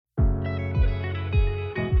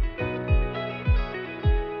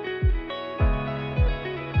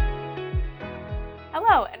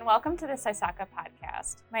Hello, and welcome to the ISACA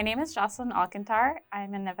podcast. My name is Jocelyn Alcantar.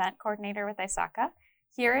 I'm an event coordinator with ISACA.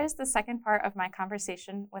 Here is the second part of my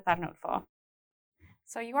conversation with Arnulfo.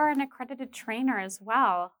 So you are an accredited trainer as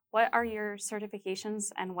well. What are your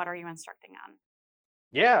certifications and what are you instructing on?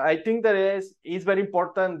 Yeah, I think that is very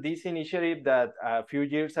important, this initiative that a few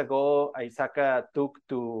years ago ISACA took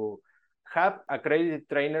to have accredited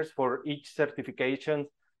trainers for each certification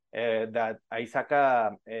that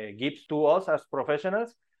ISACA gives to us as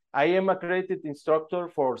professionals. I am accredited instructor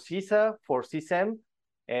for CISA, for CSEM,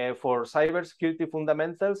 for cybersecurity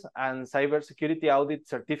fundamentals and cybersecurity audit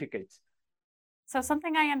certificates. So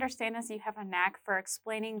something I understand is you have a knack for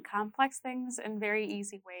explaining complex things in very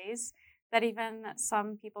easy ways that even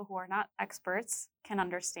some people who are not experts can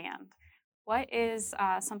understand. What is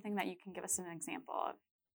something that you can give us an example of?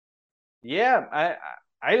 Yeah,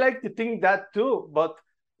 I like to think that too, but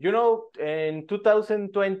you know, in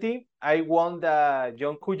 2020, I won the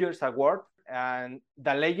John Cuyers Award, and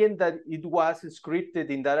the legend that it was scripted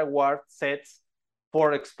in that award sets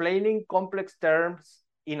for explaining complex terms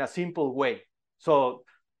in a simple way. So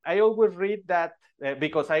I always read that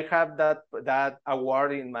because I have that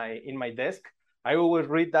award in my desk. I always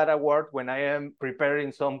read that award when I am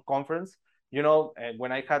preparing some conference. You know,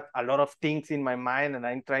 when I had a lot of things in my mind and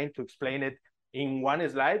I'm trying to explain it in one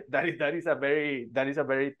slide, that is a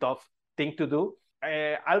very tough thing to do.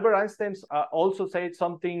 Albert Einstein also said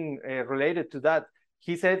something related to that.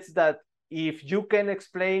 He says that if you can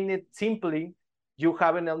explain it simply, you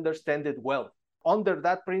haven't understand it well. Under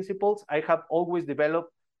that principles, I have always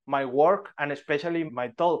developed my work and especially my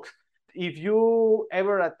talks. If you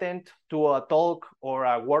ever attend to a talk or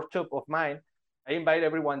a workshop of mine, I invite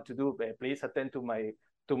everyone to do. Please attend to my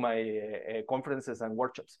conferences and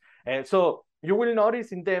workshops. So you will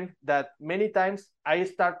notice in them that many times I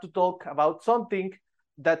start to talk about something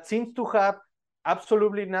that seems to have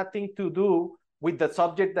absolutely nothing to do with the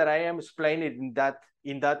subject that I am explaining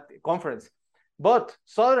in that conference. But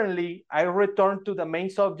suddenly I return to the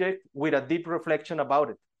main subject with a deep reflection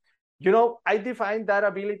about it. You know, I define that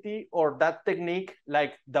ability or that technique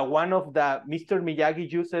like the one of the Mr.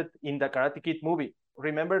 Miyagi used in the Karate Kid movie.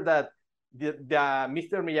 Remember that the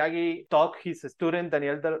Mr. Miyagi taught his student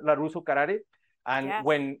Daniel LaRusso karate,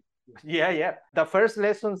 and yes. the first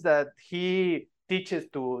lessons that he teaches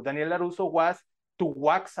to Daniel LaRusso was to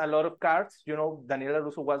wax a lot of cards. You know, Daniel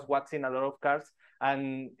LaRusso was waxing a lot of cards,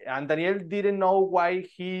 and Daniel didn't know why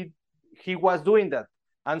he was doing that.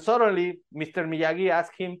 And suddenly, Mr. Miyagi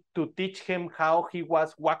asked him to teach him how he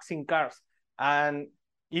was waxing cars. And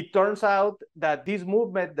it turns out that this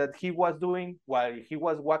movement that he was doing while he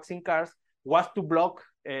was waxing cars was to block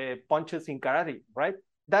punches in karate, right?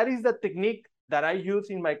 That is the technique that I use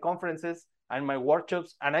in my conferences and my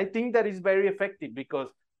workshops. And I think that is very effective because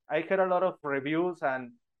I had a lot of reviews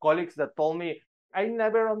and colleagues that told me, I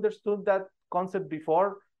never understood that concept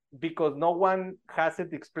before because no one has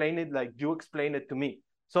it explained it like you explained it to me.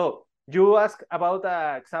 So you ask about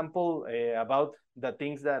an example about the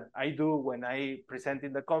things that I do when I present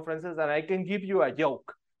in the conferences, and I can give you a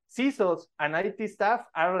joke. CISOs and IT staff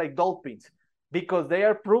are like dolphins because they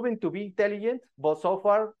are proven to be intelligent, but so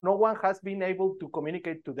far no one has been able to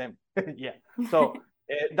communicate to them. Yeah. So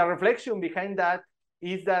the reflection behind that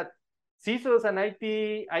is that CISOs and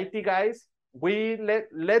IT guys,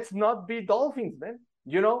 let's not be dolphins, man.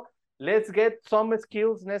 You know, let's get some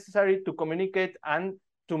skills necessary to communicate and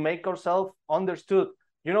to make ourselves understood.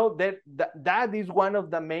 You know, that is one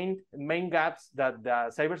of the main gaps that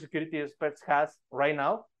the cybersecurity experts has right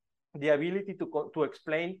now, the ability to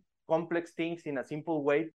explain complex things in a simple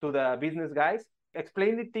way to the business guys.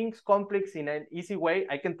 Explain the things complex in an easy way.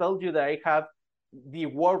 I can tell you that I have the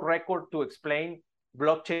world record to explain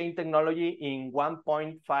blockchain technology in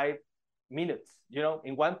 1.5 minutes. You know,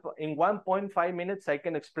 in 1.5 minutes, I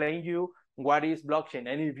can explain you what is blockchain.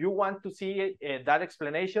 And if you want to see that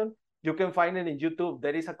explanation, you can find it in YouTube.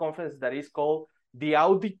 There is a conference that is called The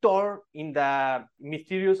Auditor in the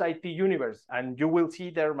Mysterious IT Universe. And you will see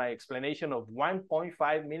there my explanation of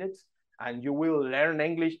 1.5 minutes. And you will learn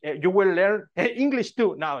English. You will learn English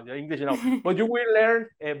too. Now, English, but you will learn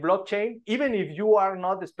blockchain, even if you are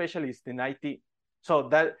not a specialist in IT. So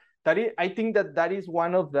I think that is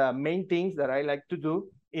one of the main things that I like to do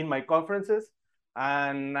in my conferences.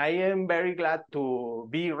 And I am very glad to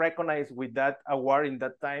be recognized with that award in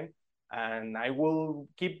that time. And I will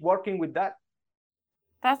keep working with that.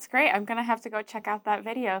 That's great. I'm going to have to go check out that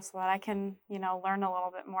video so that I can, learn a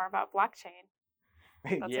little bit more about blockchain.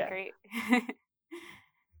 That's Yeah. great.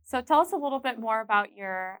 So tell us a little bit more about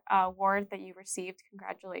your award that you received.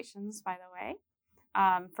 Congratulations, by the way.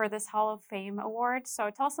 for this Hall of Fame award. So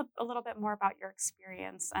tell us a little bit more about your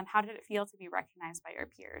experience and how did it feel to be recognized by your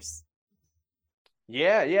peers?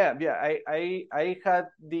 Yeah. I had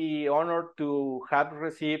the honor to have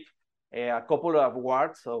received a couple of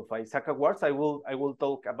awards of ISAC awards. I will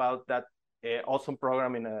talk about that awesome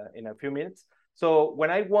program in a few minutes. So when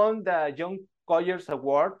I won the Young Colliers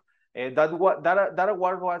Award, that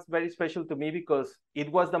award was very special to me because it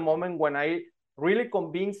was the moment when I really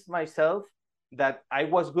convinced myself that I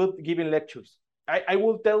was good giving lectures. I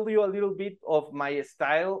will tell you a little bit of my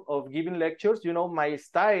style of giving lectures. My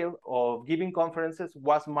style of giving conferences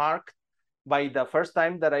was marked by the first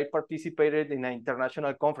time that I participated in an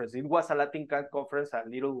international conference. It was a Latin conference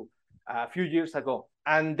a few years ago.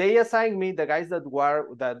 And they assigned me, the guys that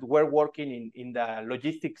were working in the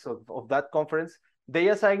logistics of that conference, they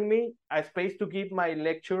assigned me a space to give my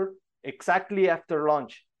lecture exactly after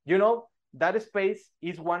lunch. That space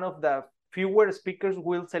is one of the fewer speakers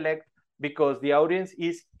will select because the audience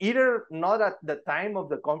is either not at the time of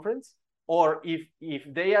the conference, or if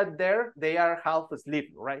they are there, they are half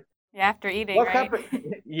asleep, right? Yeah, after eating, What right?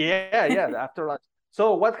 happened? Yeah, after lunch.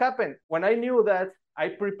 So what happened? When I knew that, I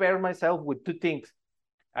prepared myself with two things.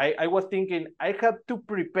 I was thinking I have to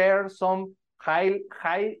prepare some high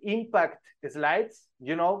impact slides,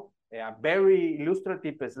 very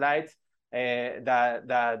illustrative slides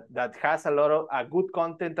that has a lot of good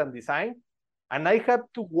content and design. And I have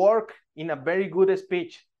to work in a very good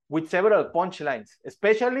speech with several punchlines,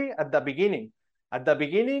 especially at the beginning. At the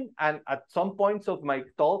beginning and at some points of my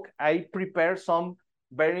talk, I prepare some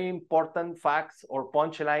very important facts or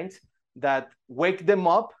punchlines that wake them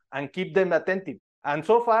up and keep them attentive. And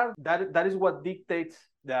so far, that is what dictates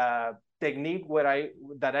the technique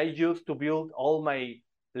that I use to build all my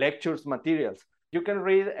lectures materials. You can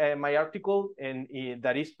read my article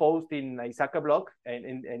that is posted in ISACA blog and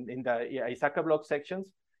in the ISACA blog sections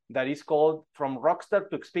that is called From Rockstar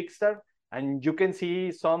to Speakstar, and you can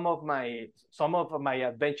see some of my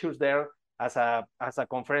adventures there as a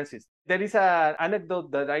conferencist. There is an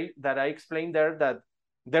anecdote that I explained there, that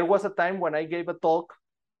there was a time when I gave a talk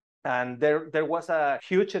and there was a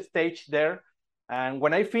huge stage there, and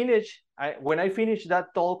when I finished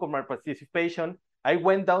that talk or my participation, I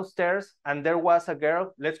went downstairs and there was a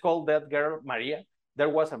girl, let's call that girl Maria. There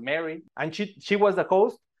was a Mary, and she was the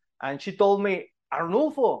host, and she told me,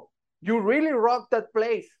 Arnulfo, you really rocked that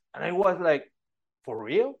place. And I was like, for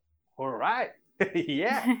real? All right.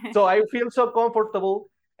 Yeah. So I feel so comfortable,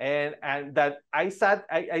 and that I sat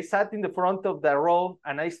in the front of the row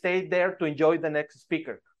and I stayed there to enjoy the next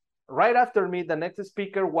speaker. Right after me, the next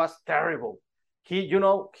speaker was terrible. He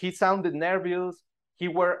sounded nervous. He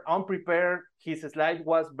were unprepared. His slide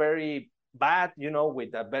was very bad,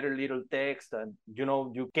 with a very little text, and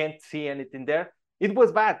you can't see anything there. It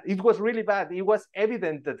was bad. It was really bad. It was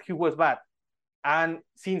evident that he was bad. And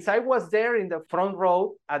since I was there in the front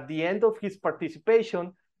row, at the end of his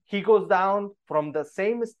participation, he goes down from the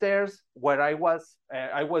same stairs where I was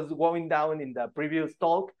going down in the previous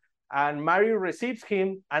talk, and Mario receives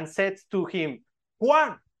him and says to him,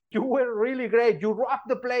 Juan, you were really great. You rocked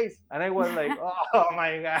the place. And I was like, oh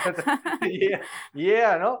my God.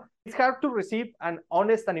 yeah, no. It's hard to receive an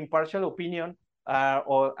honest and impartial opinion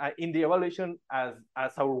or in the evaluation as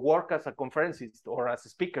our work as a conferencist or as a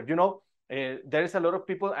speaker. There is a lot of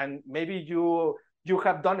people, and maybe you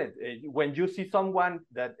have done it. When you see someone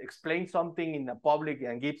that explains something in the public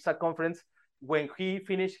and gives a conference, when he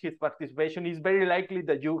finished his participation, it's very likely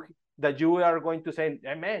that you are going to say,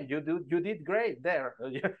 hey, man, you did great there.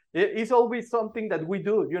 It's always something that we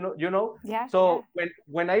do, Yeah. So yeah.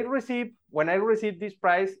 when I received this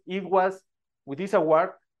prize, it was with this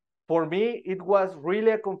award. For me, it was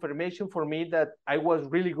really a confirmation for me that I was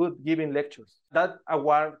really good giving lectures. That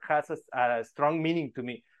award has a strong meaning to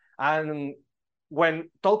me. And when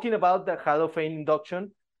talking about the Hall of Fame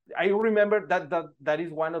induction, I remember that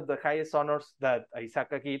is one of the highest honors that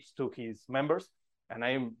ISACA gives to his members. And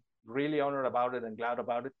I'm really honored about it and glad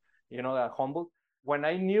about it, humbled. When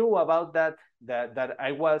I knew about that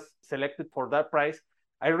I was selected for that prize,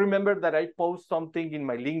 I remember that I posted something in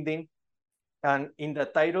my LinkedIn, and in the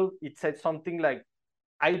title, it said something like,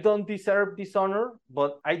 I don't deserve this honor,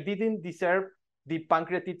 but I didn't deserve the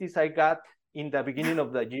pancreatitis I got in the beginning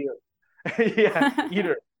of the year. Yeah,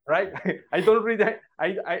 either, right? I don't really,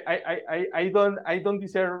 I don't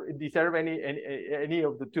deserve any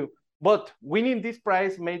of the two. But winning this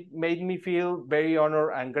prize made me feel very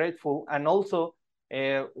honored and grateful. And also,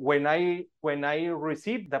 when I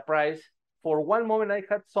received the prize, for one moment I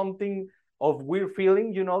had something of weird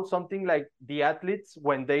feeling, something like the athletes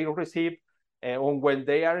when they receive or when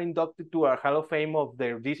they are inducted to a Hall of Fame of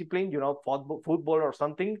their discipline, football or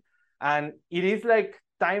something. And it is like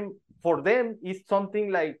time for them is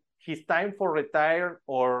something like his time for retire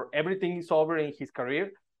or everything is over in his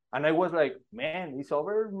career. And I was like, man, it's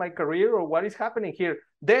over my career or what is happening here?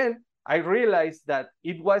 Then I realized that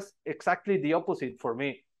it was exactly the opposite for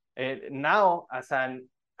me. Now, as an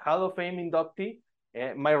Hall of Fame inductee,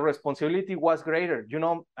 my responsibility was greater.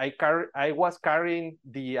 I was carrying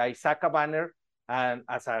the ISACA banner and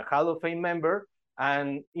as a Hall of Fame member.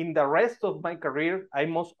 And in the rest of my career, I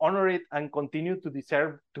must honor it and continue to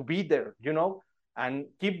deserve to be there, and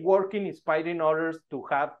keep working, inspiring others to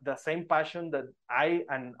have the same passion that I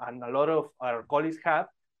and a lot of our colleagues have,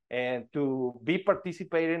 and to be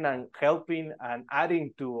participating and helping and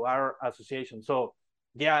adding to our association. So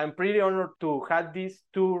yeah, I'm pretty honored to have these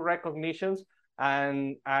two recognitions.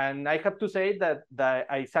 And I have to say that the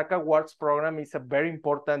ISACA Awards program is a very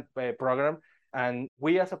important program. And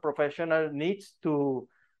we as a professional needs to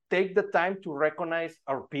take the time to recognize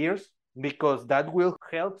our peers, because that will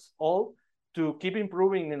help us all to keep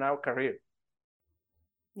improving in our career.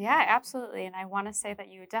 Yeah, absolutely. And I want to say that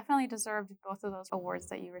you definitely deserved both of those awards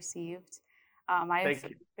that you received. I've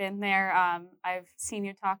been there. I've seen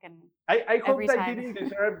you talk, and I hope that I didn't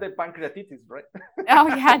deserve the pancreatitis, right? Oh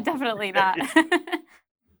yeah, definitely not.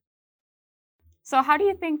 So how do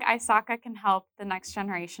you think ISACA can help the next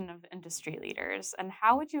generation of industry leaders, and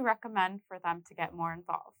how would you recommend for them to get more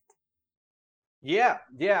involved? Yeah.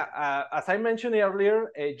 As I mentioned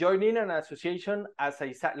earlier, joining an association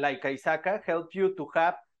like ISACA helps you to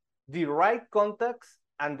have the right contacts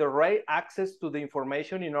and the right access to the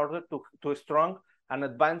information in order to strong and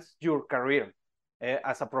advance your career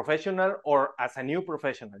as a professional or as a new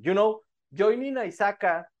professional. Joining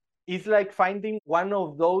ISACA is like finding one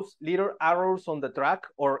of those little arrows on the track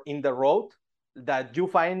or in the road that you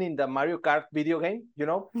find in the Mario Kart video game.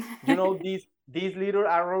 These little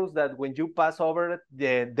arrows that when you pass over it,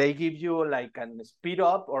 they give you like a speed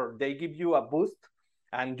up, or they give you a boost,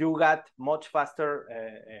 and you got much faster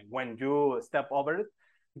when you step over it.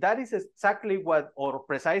 That is exactly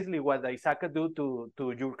precisely what ISACA do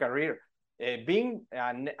to your career. Being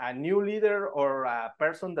a new leader or a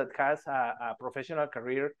person that has a professional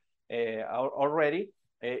career already,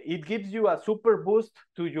 it gives you a super boost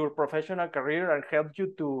to your professional career and helps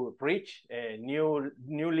you to reach new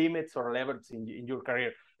limits or levels in your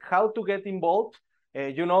career. How to get involved?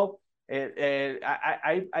 I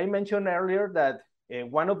mentioned earlier that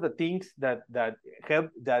one of the things that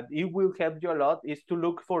it will help you a lot is to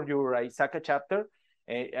look for your ISACA chapter.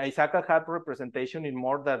 ISACA has representation in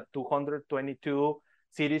more than 222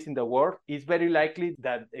 cities in the world. It's very likely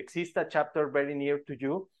that exists a chapter very near to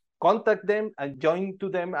you. Contact them and join to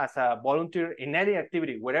them as a volunteer in any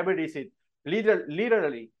activity, wherever it is.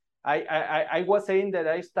 Literally, I was saying that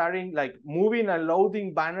I started like moving and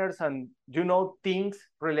loading banners and things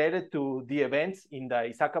related to the events in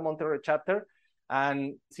the ISACA Monterrey chapter.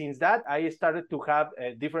 And since that, I started to have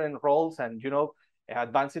different roles and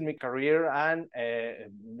advancing my career and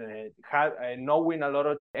knowing a lot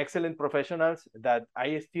of excellent professionals that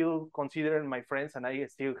I still consider my friends, and I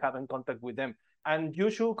still have in contact with them. And you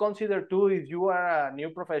should consider too, if you are a new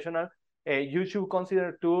professional, you should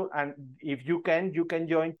consider too, and if you can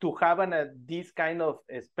join to have this kind of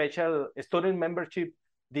special student membership,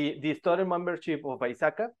 the student membership of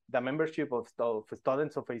ISACA, the membership of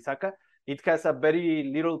students of ISACA. It has a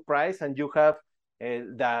very little price, and you have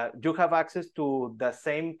access to the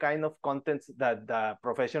same kind of contents that the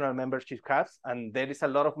professional membership has, and there is a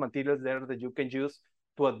lot of materials there that you can use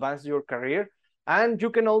to advance your career. And you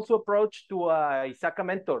can also approach to a ISACA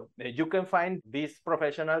mentor. You can find these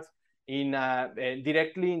professionals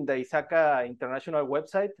directly in the ISACA International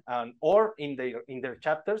website or in their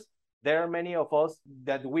chapters. There are many of us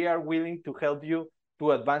that we are willing to help you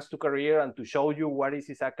to advance to career and to show you what is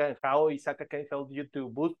ISACA and how ISACA can help you to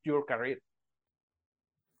boost your career.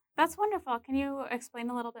 That's wonderful. Can you explain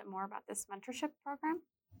a little bit more about this mentorship program?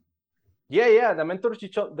 Yeah. The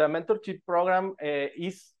mentorship program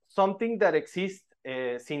is something that exists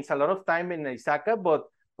since a lot of time in ISACA, but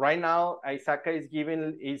right now ISACA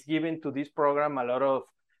is giving to this program a lot of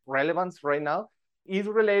relevance right now. It's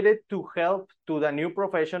related to help to the new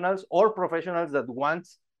professionals or professionals that want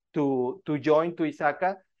to join to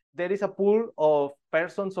ISACA. There is a pool of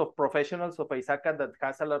persons, of professionals of ISACA that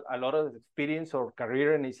has a lot of experience or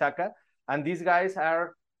career in ISACA, and these guys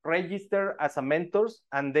are registered as a mentors,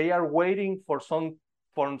 and they are waiting for some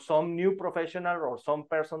new professional or some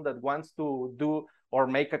person that wants to do or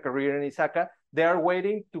make a career in ISACA. They are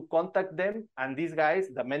waiting to contact them, and these guys,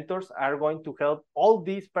 the mentors, are going to help all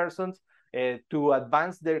these persons to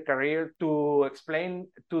advance their career, to explain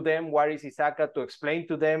to them what is ISACA, to explain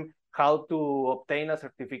to them how to obtain a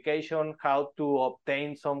certification, how to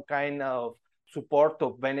obtain some kind of support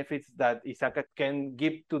of benefits that ISACA can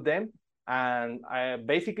give to them. And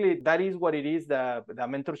basically, that is what it is. The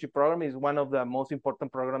mentorship program is one of the most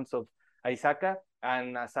important programs of ISACA.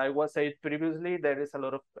 And as I was said previously, there is a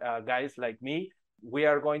lot of guys like me. We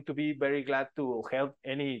are going to be very glad to help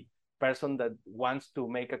any person that wants to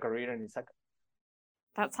make a career in ISACA.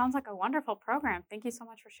 That sounds like a wonderful program. Thank you so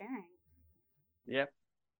much for sharing. Yeah.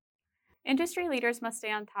 Industry leaders must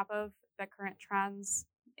stay on top of the current trends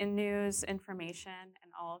in news, information,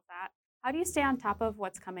 and all of that. How do you stay on top of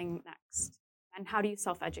what's coming next? And how do you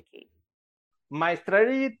self-educate? My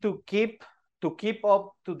strategy to keep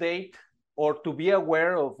up to date or to be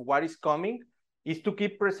aware of what is coming is to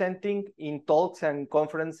keep presenting in talks and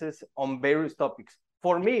conferences on various topics.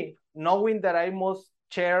 For me, knowing that I must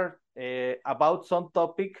share about some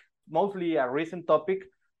topic, mostly a recent topic,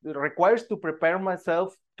 requires to prepare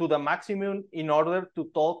myself to the maximum in order to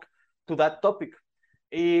talk to that topic.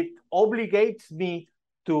 It obligates me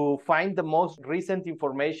to find the most recent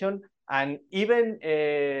information and even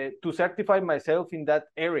to certify myself in that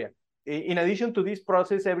area. In addition to this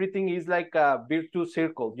process, everything is like a virtuous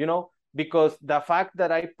circle, because the fact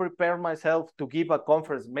that I prepare myself to give a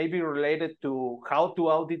conference, maybe related to how to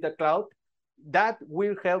audit the cloud, that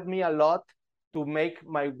will help me a lot to make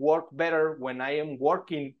my work better when I am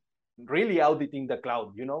working, really auditing the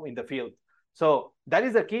cloud, in the field. So that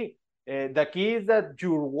is the key. The key is that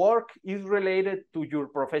your work is related to your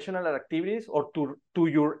professional activities or to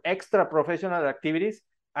your extra professional activities,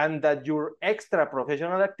 and that your extra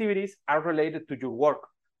professional activities are related to your work.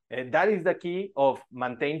 That is the key of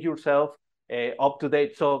maintaining yourself up to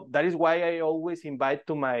date. So that is why I always invite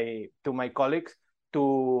to my colleagues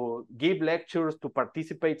to give lectures, to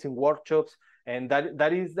participate in workshops, and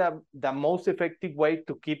that is the most effective way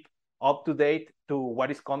to keep up to date to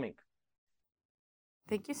what is coming.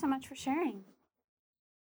 Thank you so much for sharing.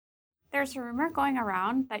 There's a rumor going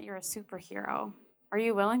around that you're a superhero. Are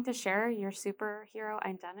you willing to share your superhero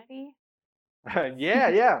identity?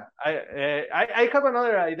 Yeah. I have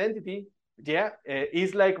another identity. Yeah,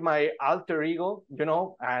 it's like my alter ego,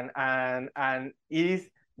 and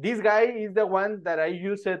this guy is the one that I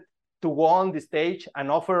use it to go on the stage and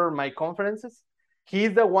offer my conferences.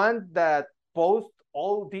 He's the one that posts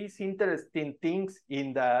all these interesting things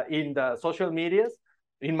in the social medias,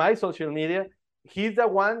 in my social media. He's the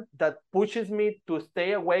one that pushes me to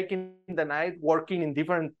stay awake in the night, working in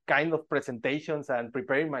different kind of presentations and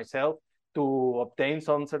preparing myself to obtain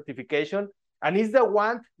some certification. And he's the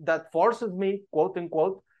one that forces me, quote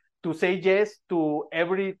unquote, to say yes to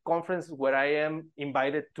every conference where I am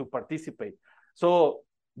invited to participate. So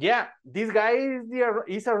yeah, this guy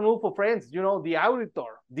is Arnulfo Friends, the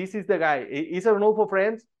auditor. This is the guy. Is Arnulfo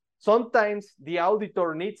Friends. Sometimes the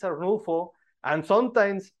auditor needs Arnulfo, and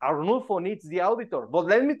sometimes Arnulfo needs the auditor. But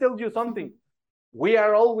let me tell you something. We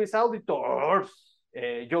are always auditors,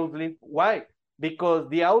 Jocelyn. Why? Because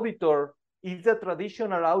the auditor is a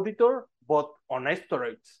traditional auditor, but on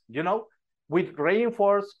steroids, with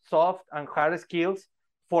reinforced soft and hard skills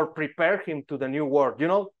for prepare him to the new world,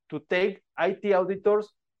 to take IT auditors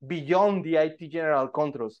beyond the IT general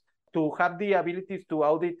controls, to have the abilities to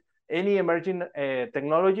audit any emerging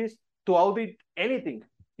technologies, to audit anything.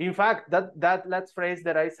 In fact, that last phrase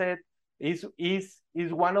that I said is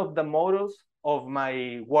one of the mottos of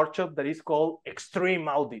my workshop that is called Extreme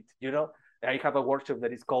Audit. I have a workshop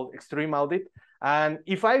that is called Extreme Audit. And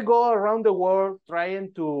if I go around the world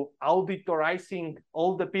trying to auditorizing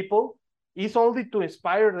all the people, it's only to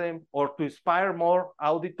inspire them or to inspire more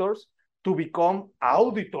auditors to become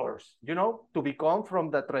auditors, to become from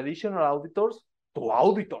the traditional auditors to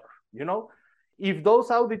auditor, If those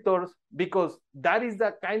auditors, because that is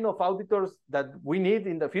the kind of auditors that we need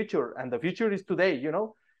in the future, and the future is today,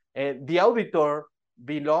 the auditor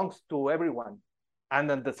belongs to everyone. And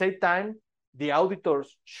at the same time, the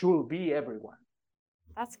auditors should be everyone.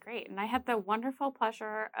 That's great. And I had the wonderful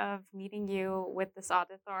pleasure of meeting you with this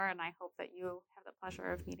auditor, and I hope that you have the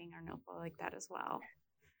pleasure of meeting Arnulfo like that as well.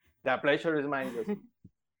 The pleasure is mine.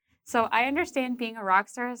 So I understand being a rock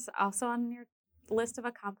star is also on your list of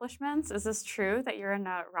accomplishments. Is this true that you're in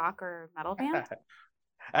a rock or metal band?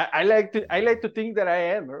 I like to think that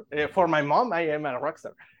I am. For my mom, I am a rock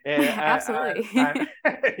star. Absolutely.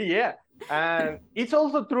 Yeah. And it's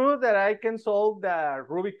also true that I can solve the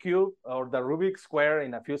Rubik cube or the Rubik square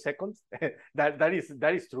in a few seconds. that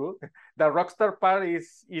is true. The rockstar part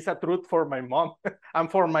is a truth for my mom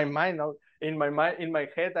and for my mind. In my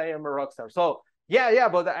head, I am a rockstar. So Yeah,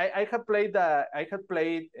 but I have played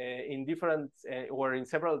in different or in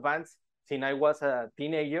several bands since I was a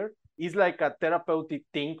teenager. It's like a therapeutic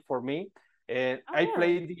thing for me. I really?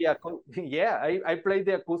 played yeah, I played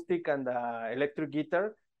the acoustic and the electric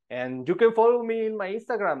guitar. And you can follow me in my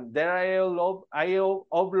Instagram. There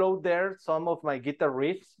upload there some of my guitar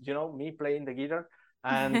riffs, me playing the guitar.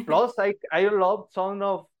 And plus I love some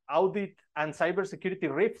of audit and cybersecurity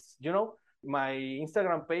riffs, my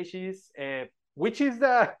Instagram page is which is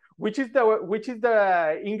the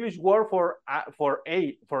English word for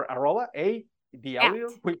arroba the audio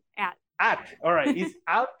at all right it's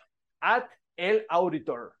at el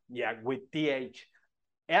auditor, yeah, with th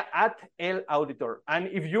at el auditor. And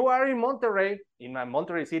if you are in Monterrey, in my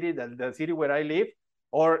Monterrey city, the city where I live,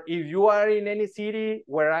 or if you are in any city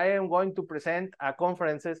where I am going to present at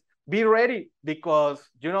conferences, be ready, because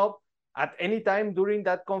at any time during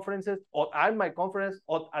that conferences or at my conference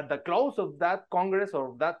or at the close of that congress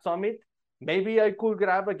or that summit, maybe I could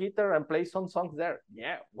grab a guitar and play some songs there.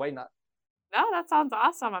 Yeah, why not? No, that sounds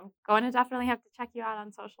awesome. I'm going to definitely have to check you out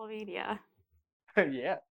on social media.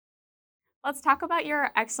 Yeah. Let's talk about your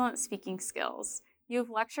excellent speaking skills. You've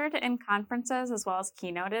lectured in conferences as well as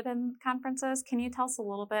keynoted in conferences. Can you tell us a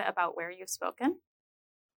little bit about where you've spoken?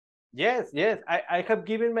 Yes. I have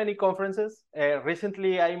given many conferences.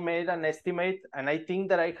 Recently, I made an estimate, and I think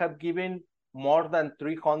that I have given more than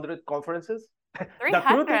 300 conferences. The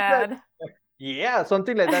truth is that, 300. yeah,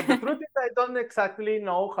 something like that. The truth is, I don't exactly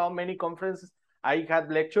know how many conferences I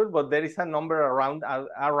had lectured, but there is a number around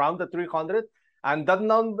the 300, and that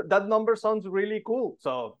number sounds really cool.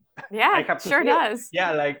 So I Yeah, have to sure see it. does.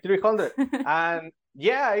 Yeah, like 300. And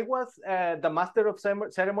yeah, I was the master of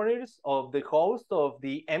ceremonies of the host of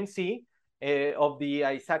the MC of the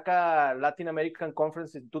ISACA Latin American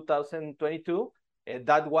Conference in 2022.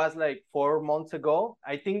 That was like 4 months ago.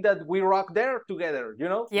 I think that we rocked there together,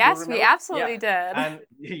 you Yes, we remember? Yeah. absolutely did. And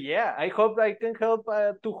yeah, I hope I can help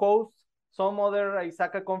to host some other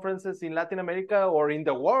ISACA conferences in Latin America or in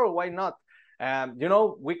the world. Why not?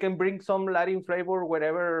 We can bring some Latin flavor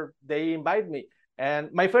wherever they invite me.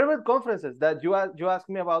 And my favorite conferences that you asked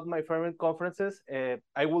me about my favorite conferences,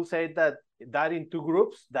 I will say that in two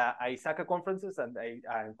groups, the ISACA conferences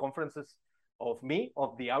and conferences of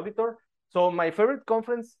the auditor. So my favorite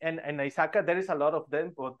conference and ISACA, there is a lot of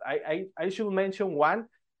them, but I should mention one,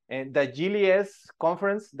 and the GLS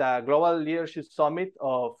conference, the Global Leadership Summit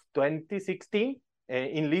of 2016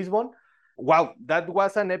 in Lisbon. Wow, that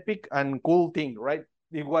was an epic and cool thing, right?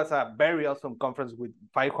 It was a very awesome conference with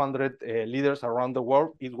 500 leaders around the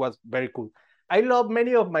world. It was very cool. I love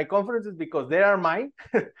many of my conferences because they are mine,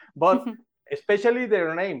 but especially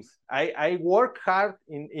their names. I work hard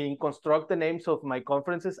in construct the names of my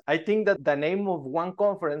conferences. I think that the name of one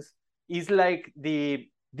conference is like the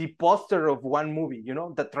poster of one movie,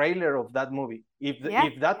 the trailer of that movie.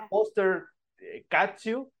 If that poster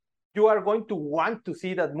catches you are going to want to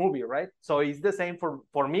see that movie, right? So it's the same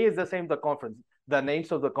for me. It's the same the conference, the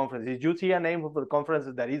names of the conference. If you see a name of the conference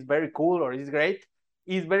that is very cool or is great,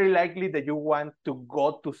 it's very likely that you want to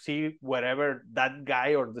go to see wherever that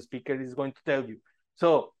guy or the speaker is going to tell you.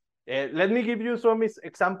 So let me give you some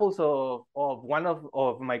examples of one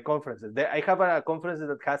of my conferences. I have a conference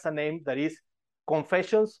that has a name that is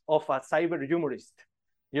Confessions of a Cyber Humorist.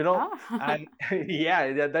 Oh. And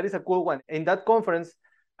yeah, that is a cool one. In that conference,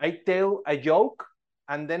 I tell a joke,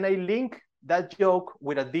 and then I link that joke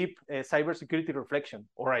with a deep cybersecurity reflection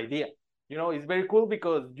or idea. It's very cool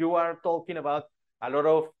because you are talking about a lot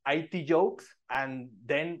of IT jokes, and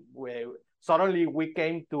then suddenly we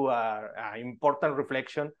came to an important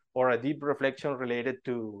reflection or a deep reflection related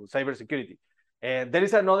to cybersecurity. There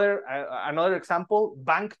is another example,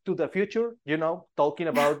 Bank to the Future, talking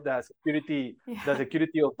about the security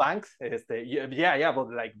of banks.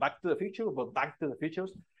 But like Back to the Future, but Back to the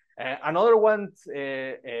Futures. Another one,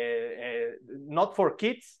 not for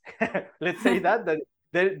kids, let's say that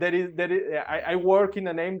I work in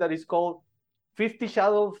a name that is called 50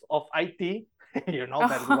 Shadows of IT.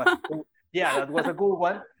 That was cool. Yeah, that was a cool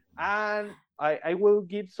one. And I will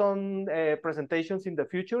give some presentations in the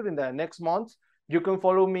future, in the next months. You can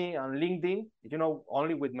follow me on LinkedIn,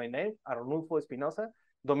 only with my name, Arnulfo Espinosa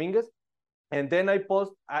Dominguez. And then I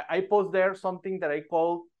post there something that I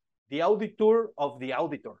call the Auditor of the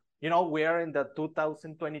Auditor. We are in the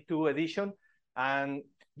 2022 edition, and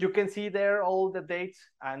you can see there all the dates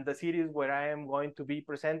and the cities where I am going to be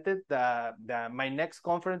presented. My next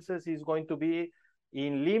conferences is going to be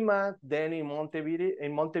in Lima, then in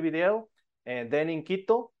Montevideo, and then in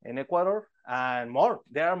Quito, in Ecuador, and more.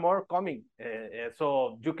 There are more coming.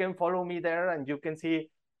 So you can follow me there, and you can see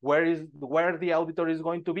where the auditor is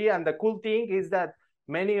going to be. And the cool thing is that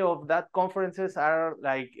many of that conferences are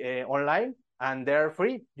like online, and they're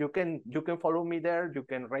free. You can follow me there. You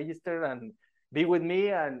can register and be with me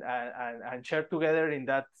and share together in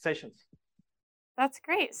that sessions. That's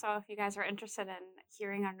great. So if you guys are interested in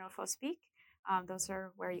hearing Arnulfo speak, those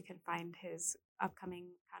are where you can find his upcoming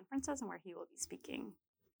conferences and where he will be speaking.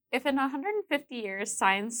 If in 150 years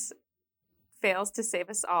science fails to save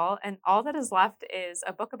us all and all that is left is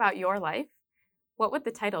a book about your life, what would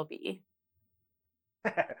the title be?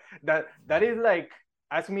 that is like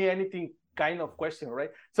ask me anything kind of question,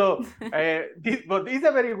 right? So but this is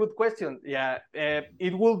a very good question. Yeah,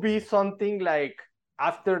 it will be something like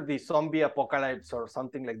after the zombie apocalypse or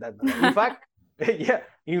something like that.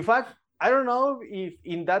 In fact, I don't know if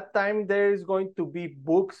in that time there is going to be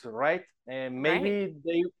books, right? Maybe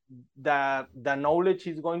the knowledge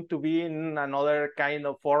is going to be in another kind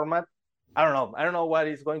of format. I don't know what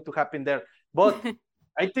is going to happen there, but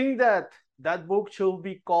I think that book should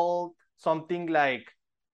be called something like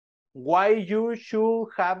why you should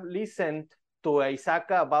have listened to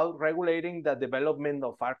ISACA about regulating the development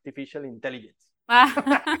of artificial intelligence.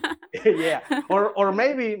 Yeah, or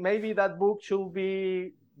maybe that book should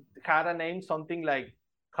be had a name something like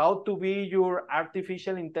how to be your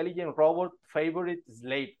artificial intelligent robot favorite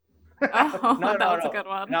slave. That's a good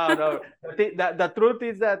one. No. The truth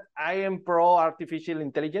is that I am pro artificial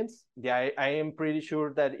intelligence. Yeah, I am pretty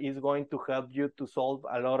sure that it's going to help you to solve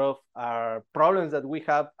a lot of our problems that we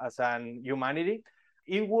have as an humanity.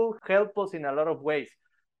 It will help us in a lot of ways.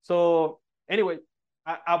 So anyway,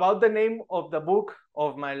 about the name of the book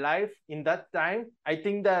of my life in that time, I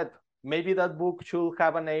think that maybe that book should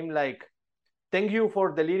have a name like "Thank you for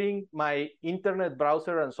deleting my internet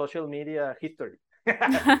browser and social media history."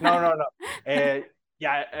 No.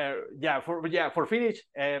 For finish,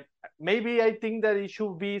 maybe I think that it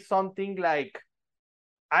should be something like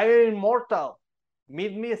 "I am immortal.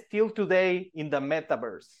 Meet me still today in the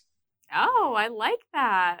metaverse." Oh, I like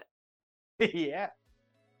that. Yeah.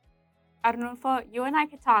 Arnulfo, you and I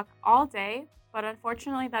could talk all day, but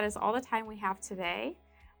unfortunately that is all the time we have today.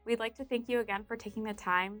 We'd like to thank you again for taking the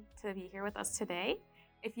time to be here with us today.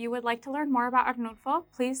 If you would like to learn more about Arnulfo,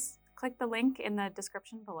 please click the link in the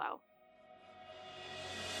description below.